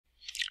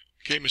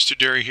Okay, Mr.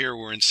 Derry here.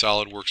 We're in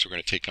SolidWorks. We're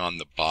going to take on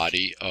the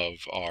body of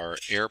our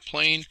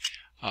airplane.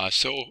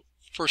 So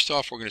first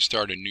off, we're going to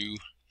start a new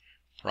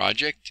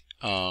project,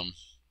 and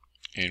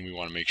we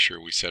want to make sure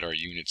we set our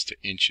units to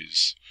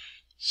inches.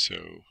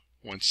 So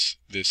once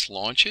this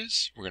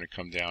launches, we're going to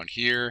come down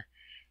here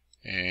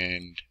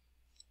and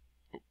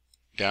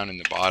down in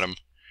the bottom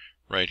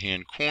right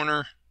hand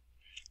corner,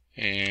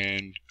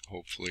 and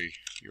hopefully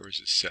yours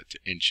is set to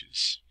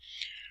inches.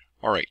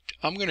 Alright,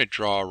 I'm going to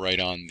draw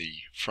right on the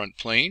front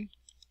plane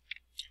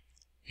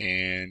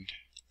and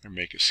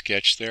make a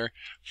sketch there.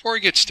 Before I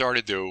get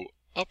started though,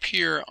 up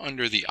here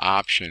under the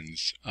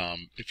options,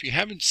 if you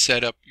haven't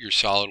set up your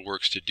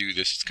SolidWorks to do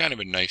this, it's kind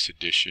of a nice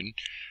addition.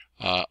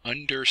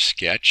 Under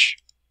sketch,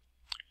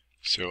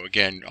 so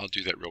again I'll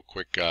do that real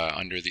quick.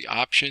 Under the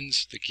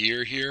options, the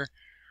gear here,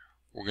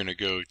 we're going to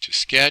go to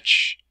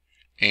sketch,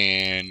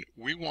 and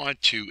we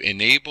want to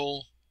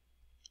enable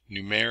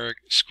numeric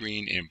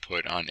screen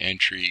input on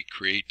entry,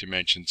 create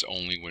dimensions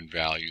only when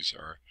values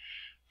are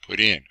put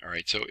in.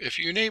 Alright, so if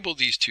you enable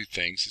these two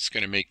things, it's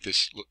going to make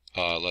this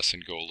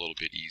lesson go a little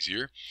bit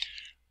easier.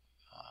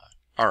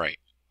 Alright,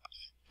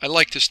 I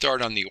like to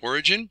start on the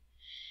origin,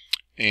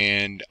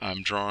 and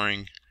I'm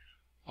drawing,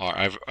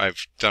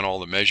 I've done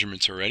all the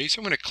measurements already, so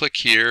I'm going to click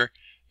here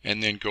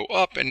and then go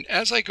up, and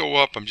as I go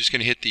up I'm just going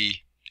to hit the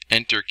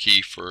enter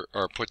key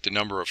or put the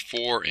number of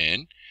 4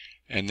 in,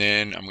 and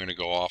then I'm going to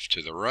go off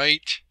to the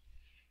right.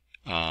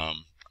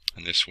 And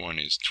this one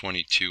is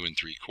 22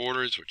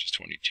 3/4, which is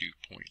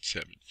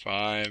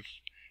 22.75.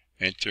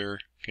 Enter.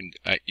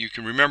 You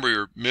can remember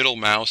your middle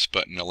mouse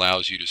button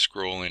allows you to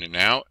scroll in and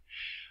out.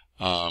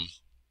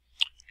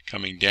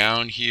 Coming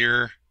down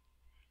here,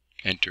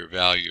 enter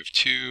value of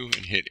 2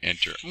 and hit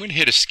enter. I'm going to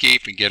hit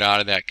escape and get out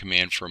of that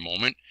command for a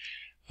moment.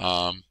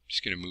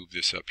 Just going to move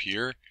this up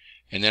here,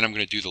 and then I'm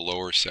going to do the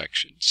lower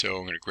section. So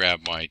I'm going to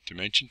grab my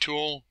dimension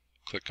tool,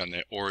 click on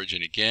the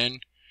origin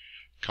again,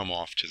 come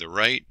off to the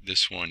right.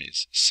 This one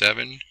is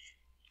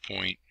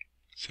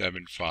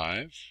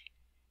 7.75.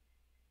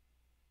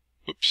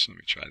 Oops, let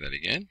me try that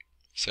again.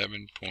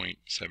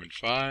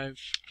 7.75.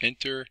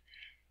 Enter.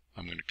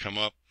 I'm going to come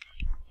up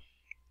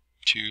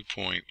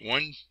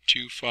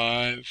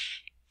 2.125.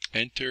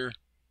 Enter.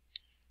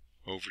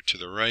 Over to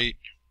the right.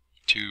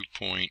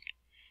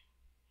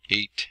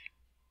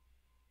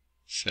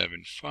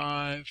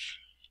 2.875.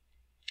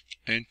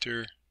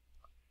 Enter.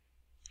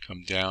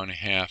 Come down a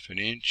half an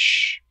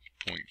inch.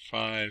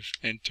 0.5,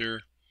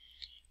 enter,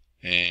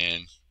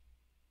 and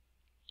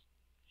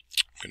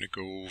I'm going to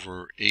go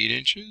over 8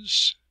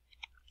 inches,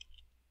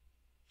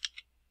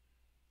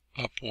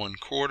 up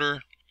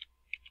 1/4,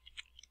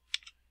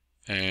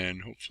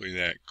 and hopefully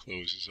that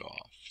closes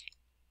off.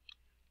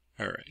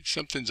 Alright,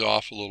 something's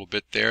off a little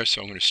bit there, so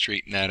I'm going to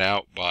straighten that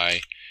out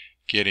by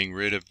getting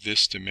rid of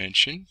this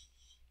dimension.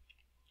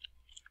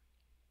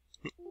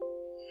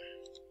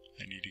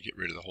 I need to get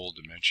rid of the whole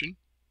dimension.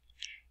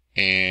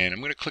 And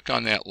I'm going to click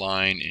on that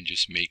line and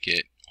just make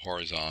it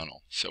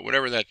horizontal. So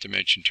whatever that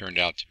dimension turned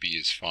out to be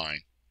is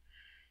fine.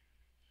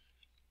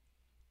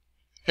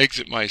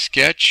 Exit my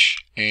sketch,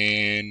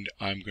 and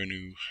I'm going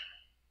to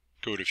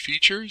go to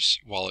features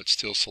while it's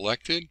still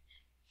selected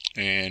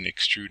and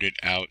extrude it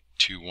out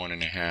to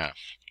 1.5.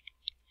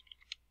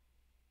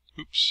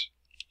 Oops.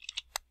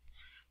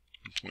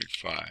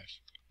 1.5.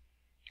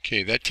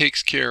 Okay, that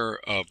takes care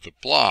of the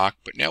block,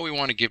 but now we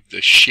want to give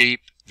the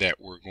shape that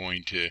we're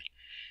going to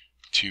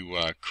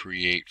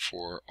create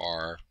for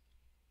our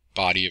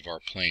body of our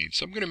plane.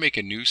 So I'm going to make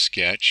a new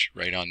sketch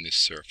right on this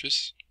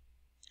surface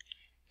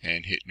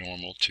and hit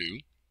normal 2,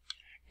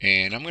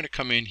 and I'm going to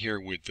come in here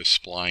with the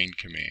spline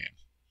command.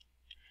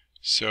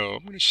 So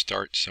I'm going to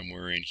start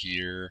somewhere in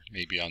here,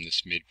 maybe on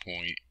this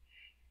midpoint,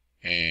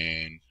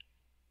 and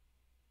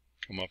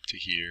come up to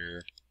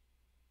here,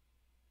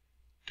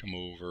 come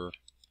over,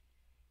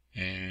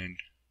 and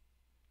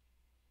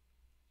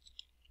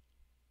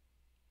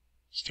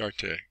start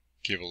to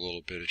give a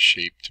little bit of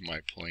shape to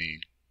my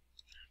plane.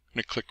 I'm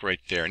going to click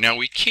right there. Now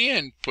we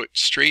can put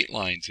straight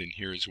lines in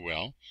here as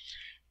well.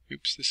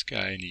 Oops, this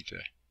guy I need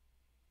to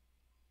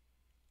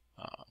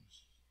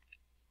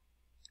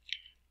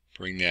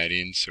bring that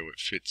in so it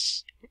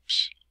fits,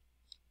 oops,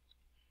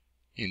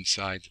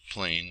 inside the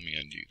plane. Let me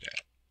undo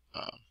that.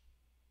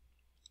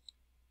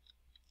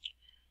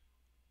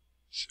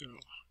 So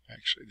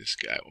actually this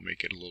guy will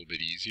make it a little bit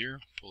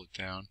easier. Pull it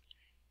down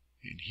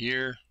in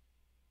here.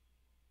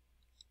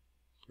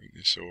 Bring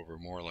this over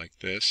more like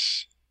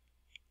this.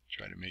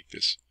 Try to make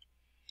this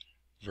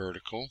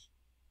vertical.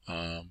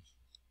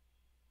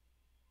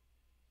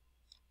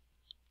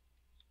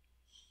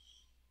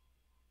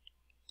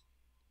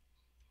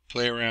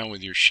 Play around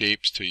with your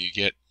shapes till you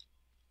get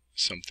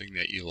something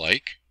that you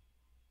like.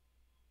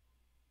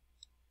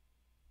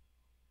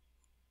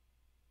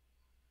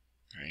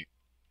 Right.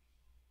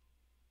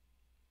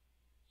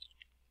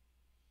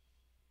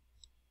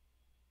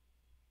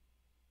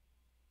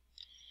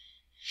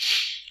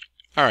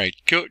 Alright,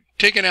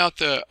 taking out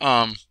the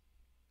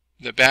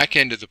back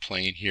end of the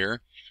plane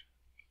here,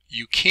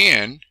 you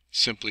can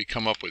simply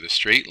come up with a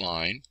straight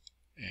line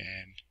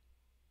and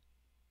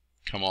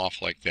come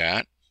off like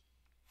that.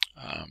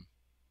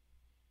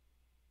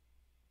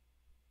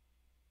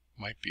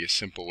 Might be a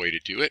simple way to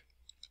do it.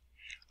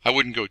 I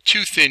wouldn't go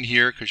too thin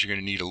here because you're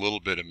going to need a little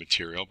bit of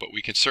material, but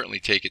we can certainly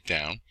take it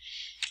down.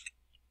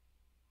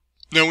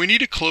 Now we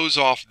need to close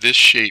off this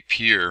shape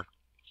here,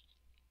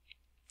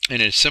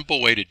 and a simple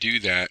way to do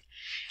that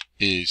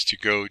is to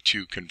go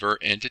to Convert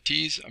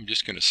Entities. I'm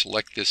just going to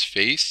select this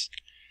face,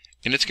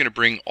 and it's going to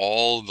bring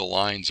all the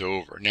lines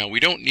over. Now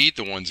we don't need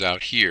the ones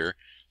out here,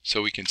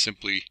 so we can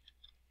simply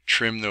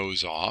trim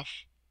those off.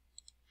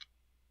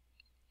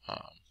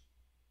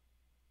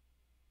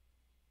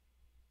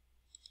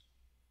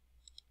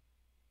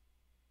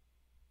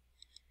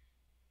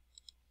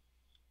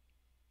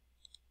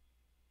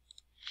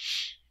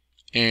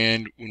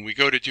 And when we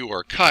go to do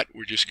our cut,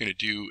 we're just going to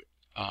do,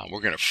 we're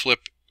going to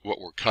flip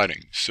what we're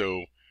cutting.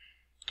 So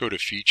go to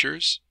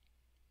Features.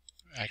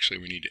 Actually,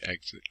 we need to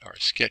exit our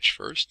sketch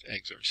first.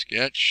 Exit our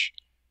sketch.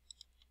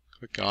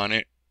 Click on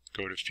it.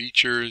 Go to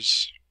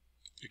Features.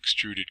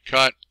 Extruded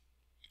Cut.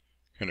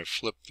 I'm going to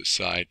flip the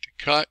side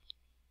to cut.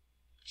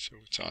 So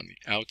it's on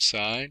the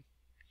outside.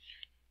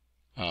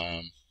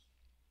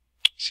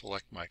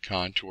 Select my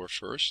contour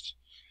first.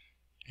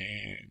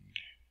 And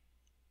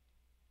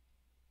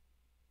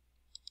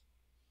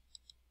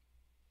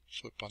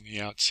flip on the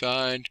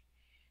outside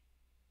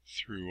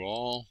through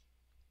all,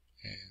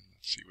 and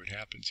let's see what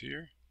happens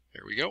here.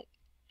 There we go.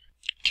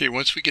 Okay,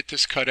 once we get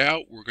this cut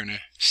out, we're going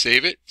to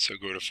save it. So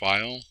go to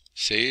File,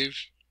 Save.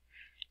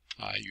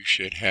 You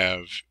should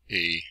have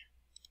a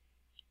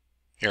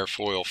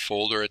airfoil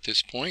folder at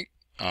this point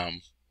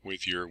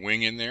with your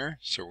wing in there.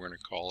 So we're going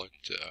to call it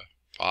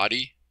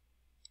Body.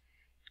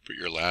 Put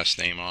your last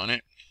name on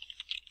it.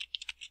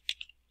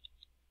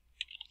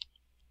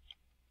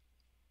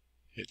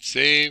 Hit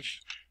Save.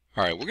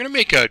 Alright, we're going to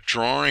make a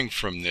drawing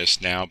from this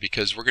now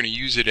because we're going to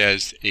use it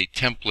as a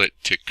template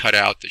to cut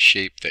out the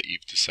shape that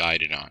you've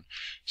decided on.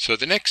 So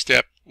the next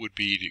step would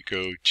be to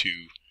go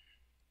to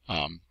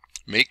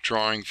Make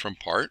Drawing from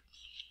Part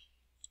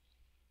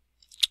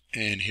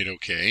and hit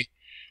OK.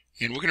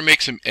 And we're going to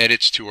make some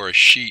edits to our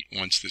sheet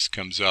once this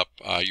comes up.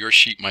 Your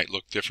sheet might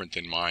look different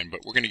than mine,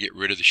 but we're going to get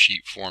rid of the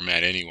sheet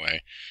format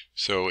anyway.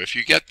 So if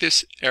you get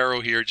this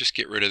arrow here, just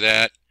get rid of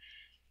that.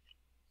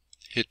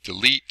 Hit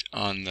Delete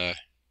on the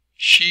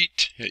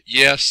sheet, hit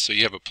Yes, so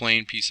you have a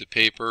plain piece of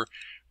paper.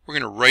 We're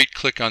going to right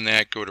click on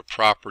that, go to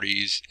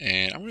Properties,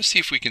 and I'm going to see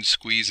if we can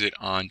squeeze it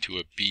onto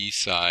a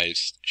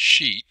B-sized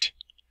sheet.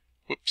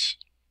 Whoops,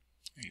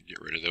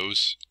 get rid of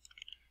those.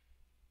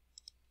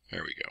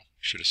 There we go.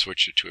 Should have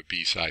switched it to a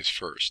B size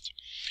first.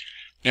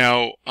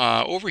 Now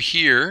over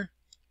here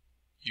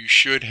you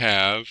should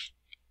have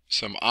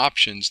some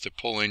options to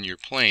pull in your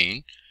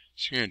plane.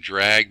 So you're going to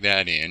drag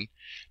that in.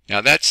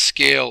 Now that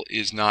scale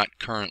is not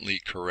currently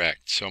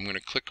correct, so I'm going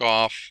to click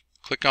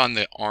on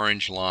the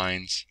orange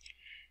lines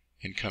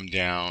and come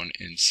down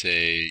and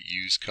say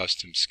Use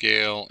Custom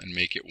Scale and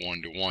make it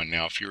 1:1.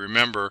 Now if you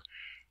remember,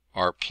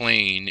 our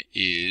plane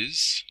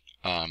is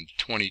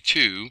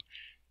 22,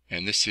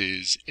 and this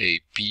is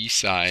a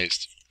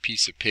B-sized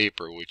piece of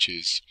paper, which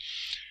is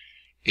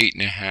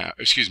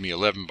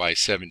 11 by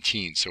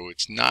 17, so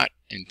it's not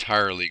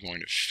entirely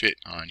going to fit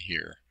on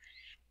here.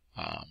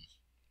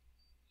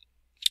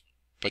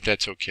 But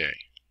that's okay.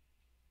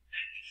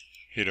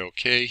 Hit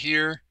OK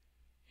here,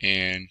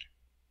 and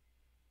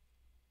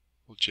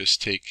we'll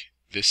just take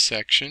this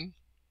section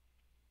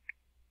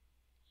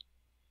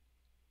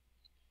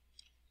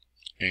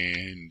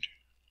and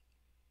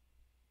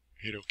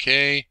hit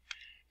OK,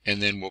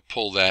 and then we'll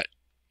pull that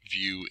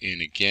view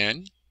in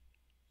again.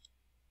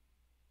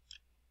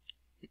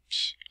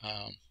 Oops.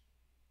 And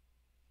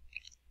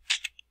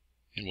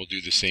we'll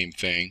do the same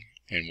thing,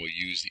 and we'll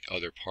use the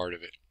other part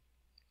of it.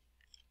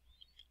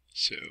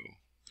 So I'm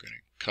going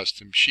to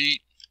custom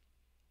sheet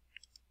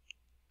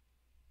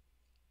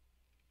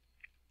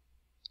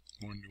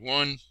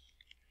 1:1,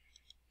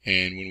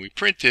 and when we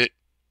print it,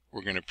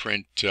 we're going to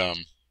print,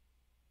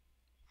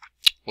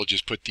 we'll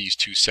just put these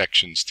two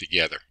sections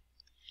together.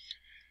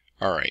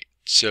 Alright,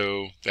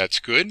 so that's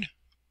good.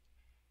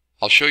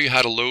 I'll show you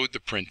how to load the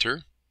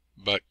printer,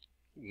 but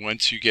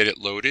once you get it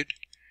loaded,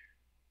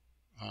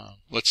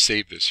 let's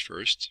save this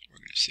first. We're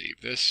going to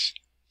save this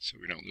so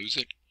we don't lose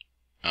it.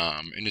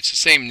 And it's the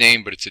same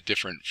name, but it's a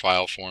different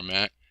file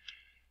format.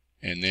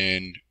 And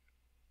then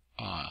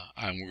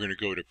we're going to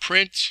go to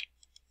Print.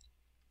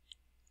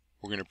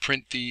 We're going to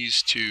print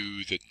these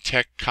to the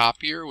tech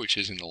copier, which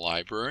is in the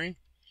library.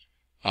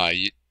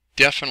 You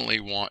definitely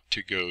want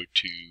to go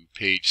to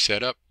Page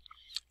Setup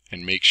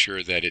and make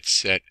sure that it's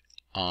set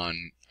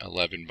on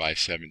 11 by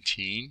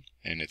 17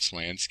 and it's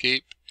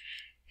landscape.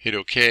 Hit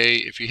OK.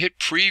 If you hit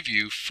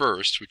Preview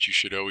first, which you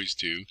should always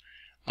do,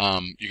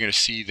 you're going to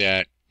see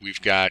that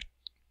we've got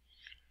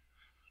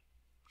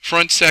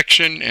front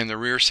section and the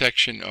rear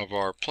section of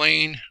our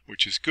plane,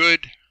 which is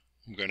good.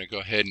 I'm going to go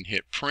ahead and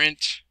hit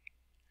Print,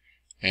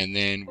 and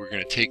then we're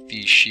going to take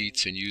these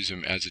sheets and use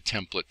them as a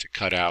template to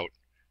cut out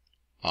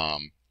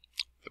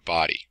the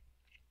body.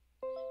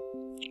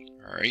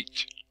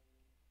 Alright,